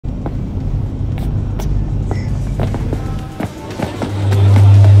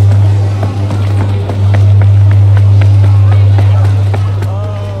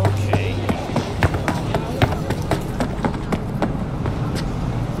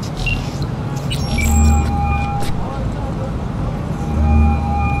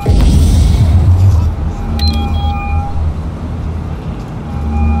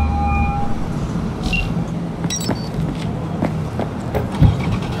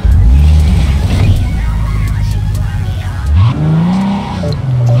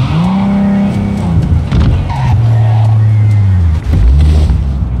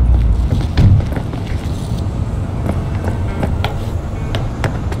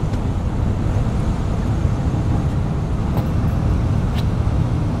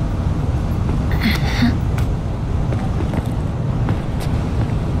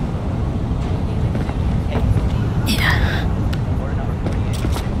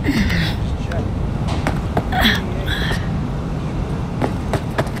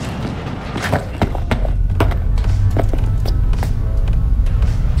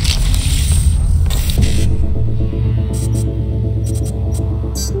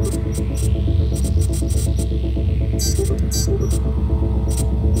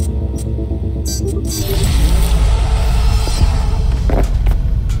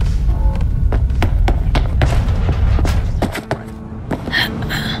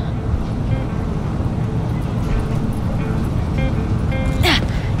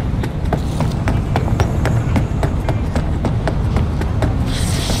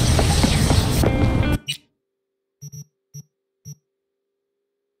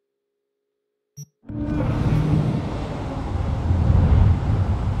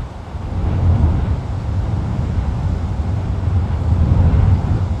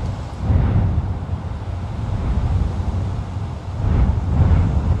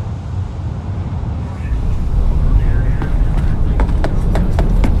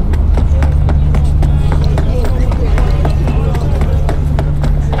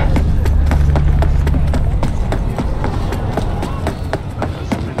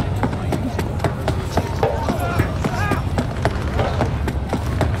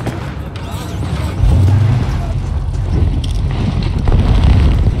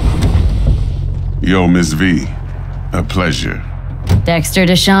Yo, Miss V, a pleasure. Dexter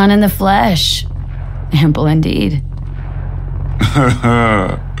Deshawn in the flesh. Ample indeed.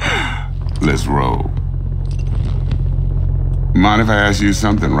 Let's roll. Mind if I ask you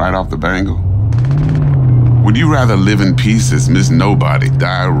something right off the bangle? Would you rather live in peace as Miss Nobody,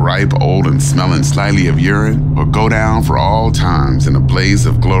 die ripe, old, and smelling slightly of urine, or go down for all times in a blaze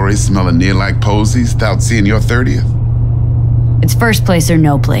of glory smelling near like posies without seeing your 30th? It's first place or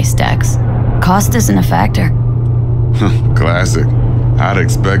no place, Dex. Cost isn't a factor. Classic. I'd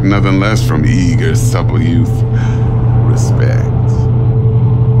expect nothing less from eager, supple youth. Respect.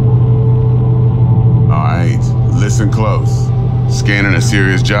 All right, listen close. Scanning a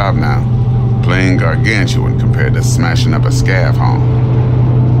serious job now. Playing gargantuan compared to smashing up a scav home.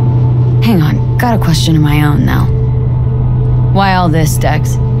 Hang on, got a question of my own now. Why all this,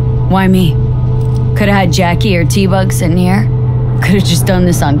 Dex? Why me? Could've had Jackie or T-Bug sitting here. Could've just done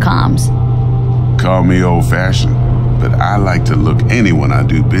this on comms. Call me old-fashioned, but I like to look anyone I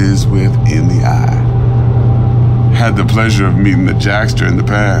do biz with in the eye. Had the pleasure of meeting the Jackster in the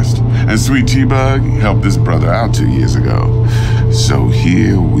past, and Sweet T-Bug helped this brother out 2 years ago. So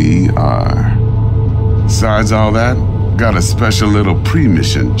here we are. Besides all that, got a special little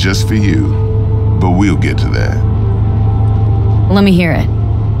pre-mission just for you, but we'll get to that. Let me hear it.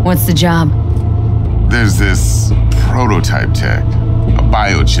 What's the job? There's this prototype tech, a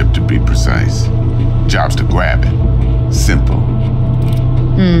biochip to be precise. Job's to grab it. Simple.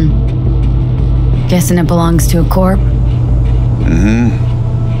 Guessing it belongs to a corp?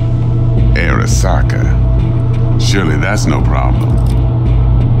 Arasaka. Surely that's no problem.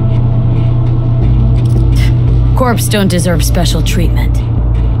 Corps don't deserve special treatment.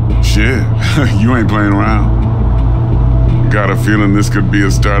 Shit, you ain't playing around. Got a feeling this could be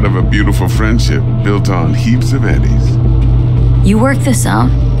a start of a beautiful friendship built on heaps of eddies. You work this out?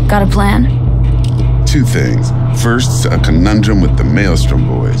 Got a plan? 2 things. First, a conundrum with the Maelstrom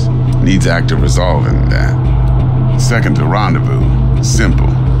boys. Needs active resolving that. Second, a rendezvous. Simple.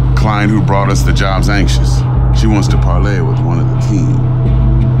 Client who brought us the job's anxious. She wants to parlay with one of the team.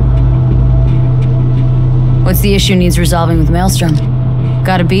 What's the issue needs resolving with Maelstrom?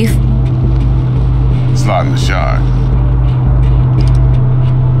 Got a beef? Slot in the shard.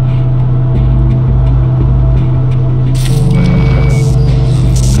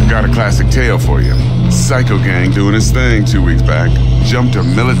 Got a classic tale for you. Psycho gang doing his thing 2 weeks back. Jumped a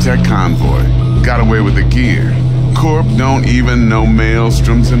Militech convoy. Got away with the gear. Corp don't even know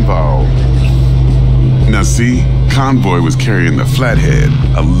Maelstrom's involved. Now see, convoy was carrying the Flathead,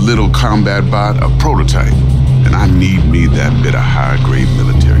 a little combat bot, a prototype. And I need me that bit of high-grade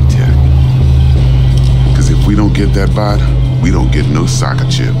military tech. Cause if we don't get that bot, we don't get no soccer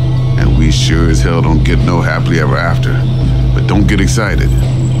chip. And we sure as hell don't get no happily ever after. But don't get excited.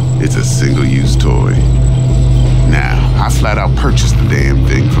 It's a single-use toy. Now, I flat out purchased the damn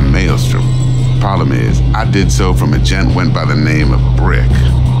thing from Maelstrom. Problem is, I did so from a gent went by the name of Brick.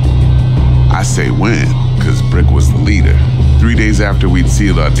 I say when, cause Brick was the leader. 3 days after we'd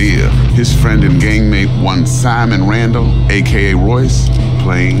sealed our deal, his friend and gangmate, one Simon Randall, aka Royce,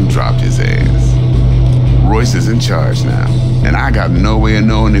 plain dropped his ass. Royce is in charge now, and I got no way of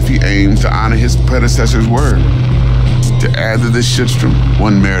knowing if he aims to honor his predecessor's word. To add to this shitstrom,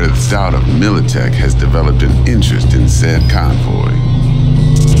 one Meredith Stout of Militech has developed an interest in said convoy.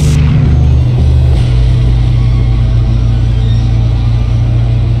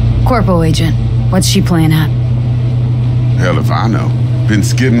 Corpo agent. What's she playing at? Hell if I know. Been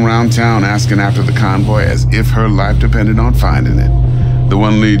skidding around town asking after the convoy as if her life depended on finding it. The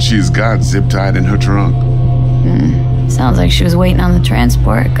one lead she's got zip-tied in her trunk. Sounds like she was waiting on the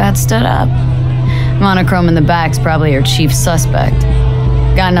transport, got stood up. Monochrome in the back's probably her chief suspect.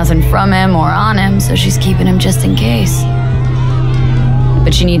 Got nothing from him or on him, so she's keeping him just in case.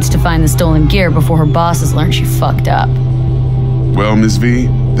 But she needs to find the stolen gear before her bosses learn she fucked up. Well, Miss V,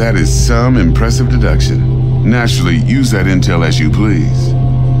 that is some impressive deduction. Naturally, use that intel as you please.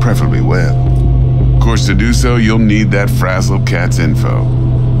 Preferably well. Of course, to do so, you'll need that frazzled cat's info.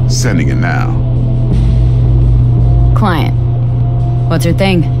 Sending it now. Client. What's her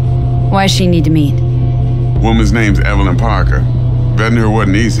thing? Why does she need to meet? Woman's name's Evelyn Parker. Vetting her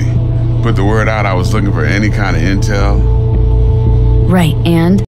wasn't easy. Put the word out I was looking for any kind of intel. Right, and?